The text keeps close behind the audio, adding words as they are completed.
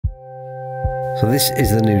So this is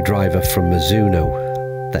the new driver from Mizuno,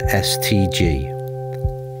 the STG.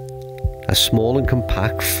 A small and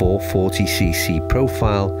compact 440cc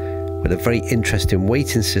profile with a very interesting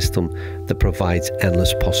weighting system that provides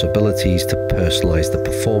endless possibilities to personalise the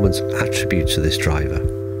performance attributes of this driver.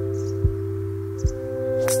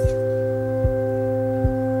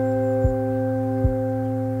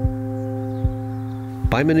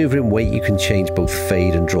 By manoeuvring weight, you can change both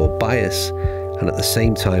fade and draw bias, and at the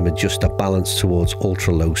same time adjust a balance towards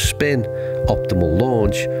ultra low spin, optimal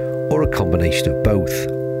launch, or a combination of both.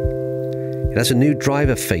 It has a new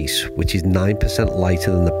driver face which is 9%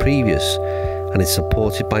 lighter than the previous, and is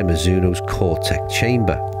supported by Mizuno's Core-Tech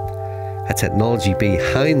chamber, a technology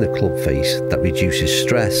behind the club face that reduces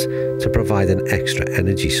stress to provide an extra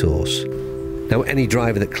energy source. Now, any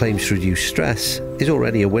driver that claims to reduce stress is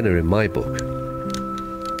already a winner in my book.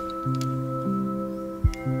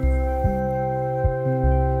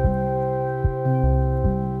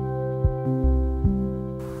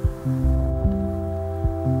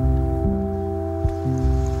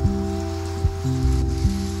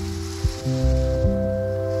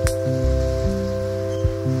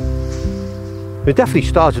 It definitely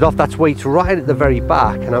started off, that's weight right at the very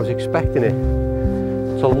back, and I was expecting it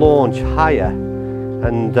to launch higher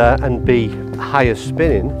and be higher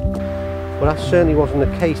spinning, but that certainly wasn't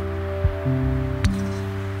the case.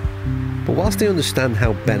 But whilst I understand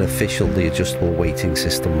how beneficial the adjustable weighting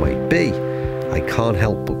system might be, I can't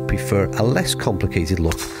help but prefer a less complicated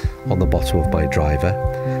look on the bottom of my driver,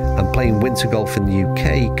 and playing winter golf in the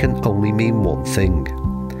UK can only mean one thing.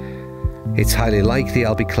 It's highly likely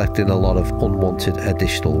I'll be collecting a lot of unwanted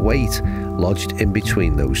additional weight lodged in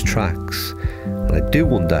between those tracks, and I do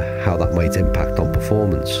wonder how that might impact on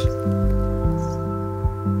performance.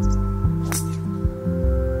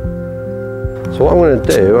 So what I'm going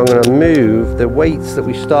to do, I'm going to move the weights that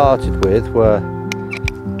we started with were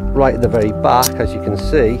right at the very back, as you can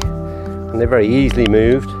see, and they're very easily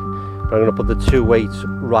moved, but I'm going to put the two weights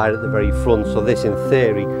right at the very front, so this in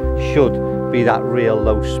theory should be that real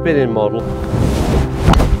low spinning model.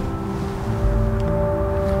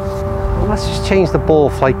 Well, let's just change the ball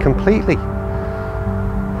flight completely.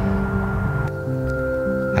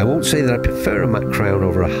 I won't say that I prefer a matte crown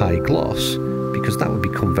over a high gloss, because that would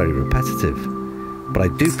become very repetitive, but I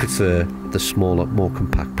do prefer the smaller, more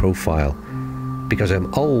compact profile, because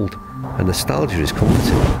I'm old and nostalgia is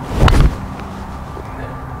comforting.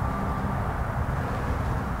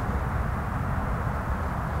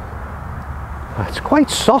 It's quite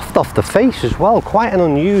soft off the face as well, quite an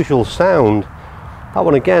unusual sound. That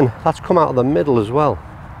one again, that's come out of the middle as well.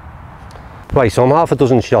 Right, so I'm half a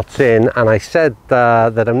dozen shots in, and I said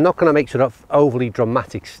that I'm not going to make sort of overly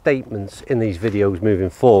dramatic statements in these videos moving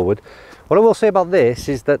forward. What I will say about this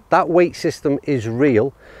is that that weight system is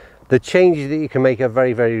real. The changes that you can make are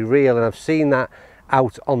very, very real, and I've seen that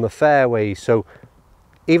out on the fairways. So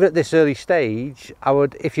even at this early stage,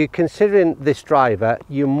 if you're considering this driver,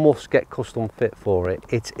 you must get custom fit for it.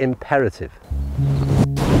 It's imperative.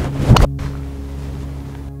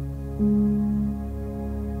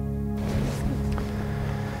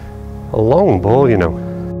 A long ball, you know.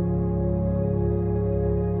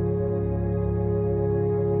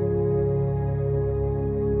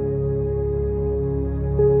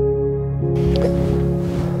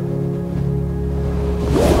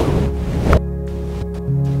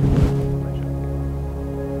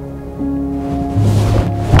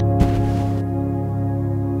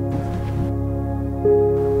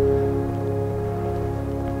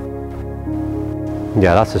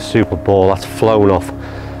 Yeah, that's a super ball, that's flown off,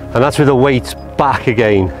 and that's with the weights back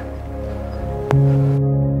again.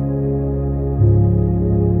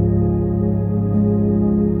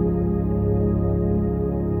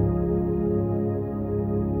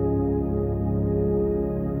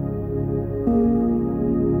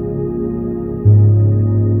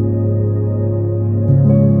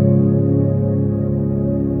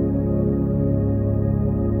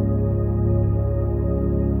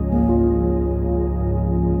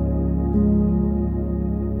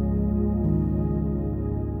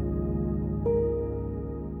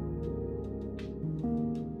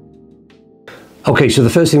 Okay, so the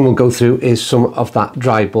first thing we'll go through is some of that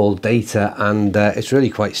dry ball data, and it's really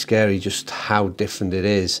quite scary just how different it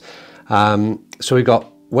is. So we've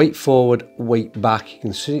got weight forward, weight back. You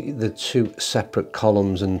can see the two separate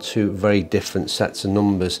columns and two very different sets of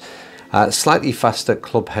numbers. Slightly faster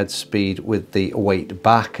club head speed with the weight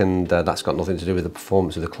back, and that's got nothing to do with the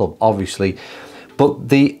performance of the club, obviously. But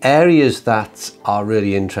the areas that are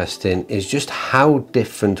really interesting is just how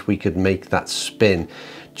different we could make that spin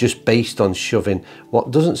just based on shoving what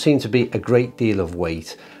doesn't seem to be a great deal of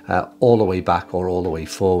weight all the way back or all the way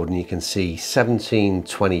forward, and you can see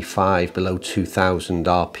 1725 below 2000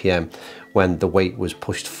 RPM when the weight was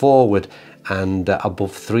pushed forward, and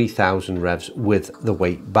above 3000 revs with the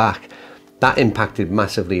weight back. That impacted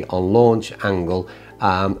massively on launch angle,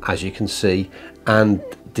 as you can see, and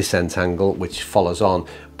descent angle, which follows on.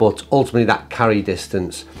 But ultimately that carry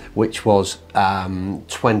distance, which was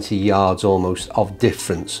 20 yards almost of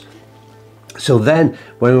difference. So then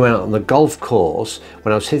when we went out on the golf course,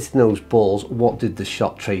 when I was hitting those balls, what did the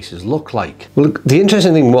shot traces look like? Well, the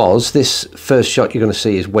interesting thing was, this first shot you're going to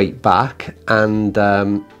see is weight back, and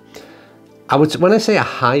when I say a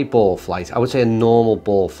high ball flight, I would say a normal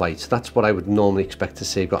ball flight. So that's what I would normally expect to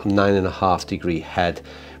see. I've got a 9.5 degree head,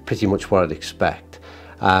 pretty much what I'd expect.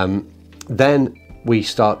 Then we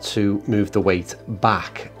start to move the weight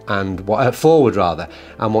back and forward rather,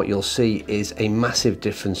 and what you'll see is a massive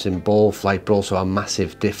difference in ball flight, but also a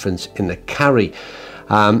massive difference in the carry.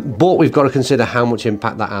 But we've got to consider how much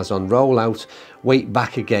impact that has on rollout. Weight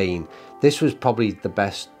back again. This was probably the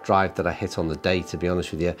best drive that I hit on the day, to be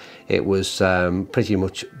honest with you. It was pretty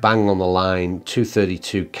much bang on the line,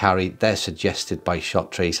 232 carry. They're suggested by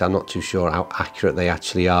Shot Trace. I'm not too sure how accurate they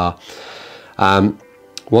actually are.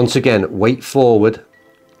 Once again, weight forward,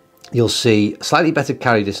 you'll see slightly better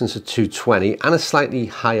carry distance of 220 and a slightly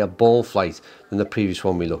higher ball flight than the previous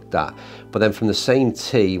one we looked at. But then from the same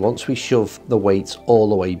tee, once we shove the weights all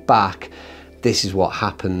the way back, this is what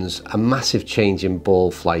happens, a massive change in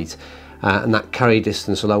ball flight. And that carry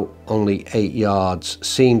distance, although only 8 yards,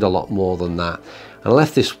 seemed a lot more than that. And I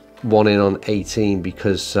left this one in on 18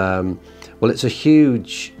 because, well, it's a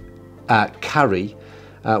huge carry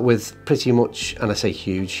with pretty much, and I say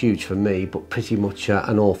huge for me, but pretty much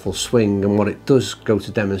an awful swing. And what it does go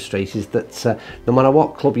to demonstrate is that no matter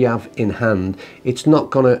what club you have in hand, it's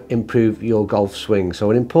not going to improve your golf swing.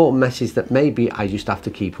 So an important message that maybe I just have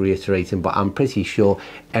to keep reiterating, but I'm pretty sure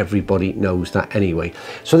everybody knows that anyway.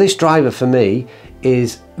 So this driver for me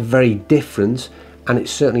is very different, and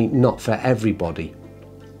it's certainly not for everybody.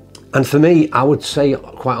 And for me, I would say,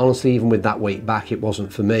 quite honestly, even with that weight back, it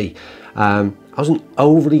wasn't for me. I wasn't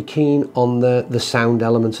overly keen on the sound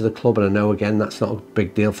element of the club, and I know again that's not a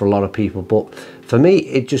big deal for a lot of people, but for me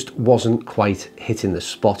it just wasn't quite hitting the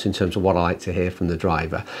spot in terms of what I like to hear from the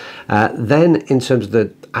driver. Then in terms of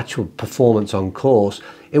the actual performance on course,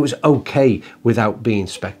 it was okay without being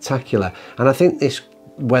spectacular, and I think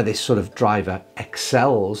where this sort of driver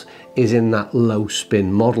excels is in that low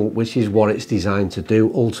spin model, which is what it's designed to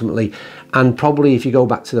do ultimately. And probably if you go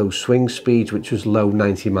back to those swing speeds, which was low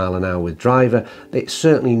 90 mile an hour with driver, it's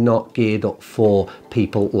certainly not geared up for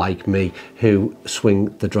people like me who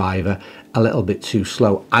swing the driver a little bit too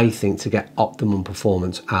slow, I think, to get optimum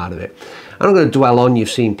performance out of it. I'm not going to dwell on, you've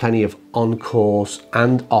seen plenty of on-course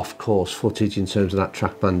and off-course footage in terms of that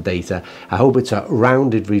TrackMan data. I hope it's a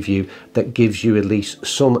rounded review that gives you at least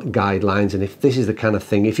some guidelines, and if this is the kind of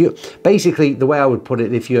thing, if you basically, the way I would put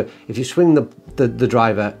it, if you swing the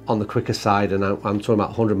driver on the quicker side, and I'm talking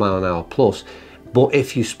about 100 mile an hour plus, but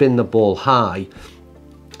if you spin the ball high,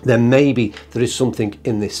 then maybe there is something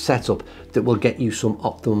in this setup that will get you some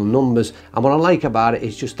optimum numbers. And what I like about it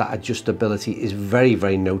is just that adjustability is very,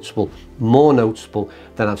 very noticeable, more noticeable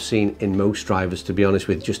than I've seen in most drivers, to be honest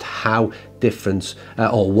with just how different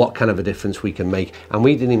or what kind of a difference we can make. And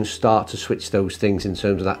we didn't even start to switch those things in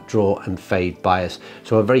terms of that draw and fade bias.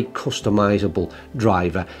 So a very customizable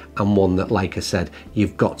driver, and one that, like I said,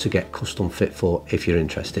 you've got to get custom fit for if you're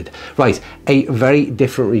interested. Right, a very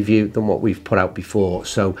different review than what we've put out before.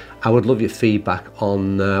 So I would love your feedback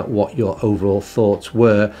on what your overall thoughts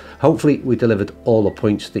were. Hopefully we delivered all the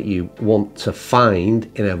points that you want to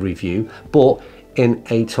find in a review, but in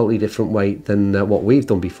a totally different way than what we've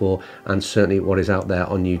done before, and certainly what is out there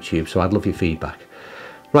on YouTube. So I'd love your feedback.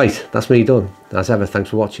 Right, that's me done. As ever,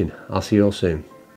 thanks for watching. I'll see you all soon.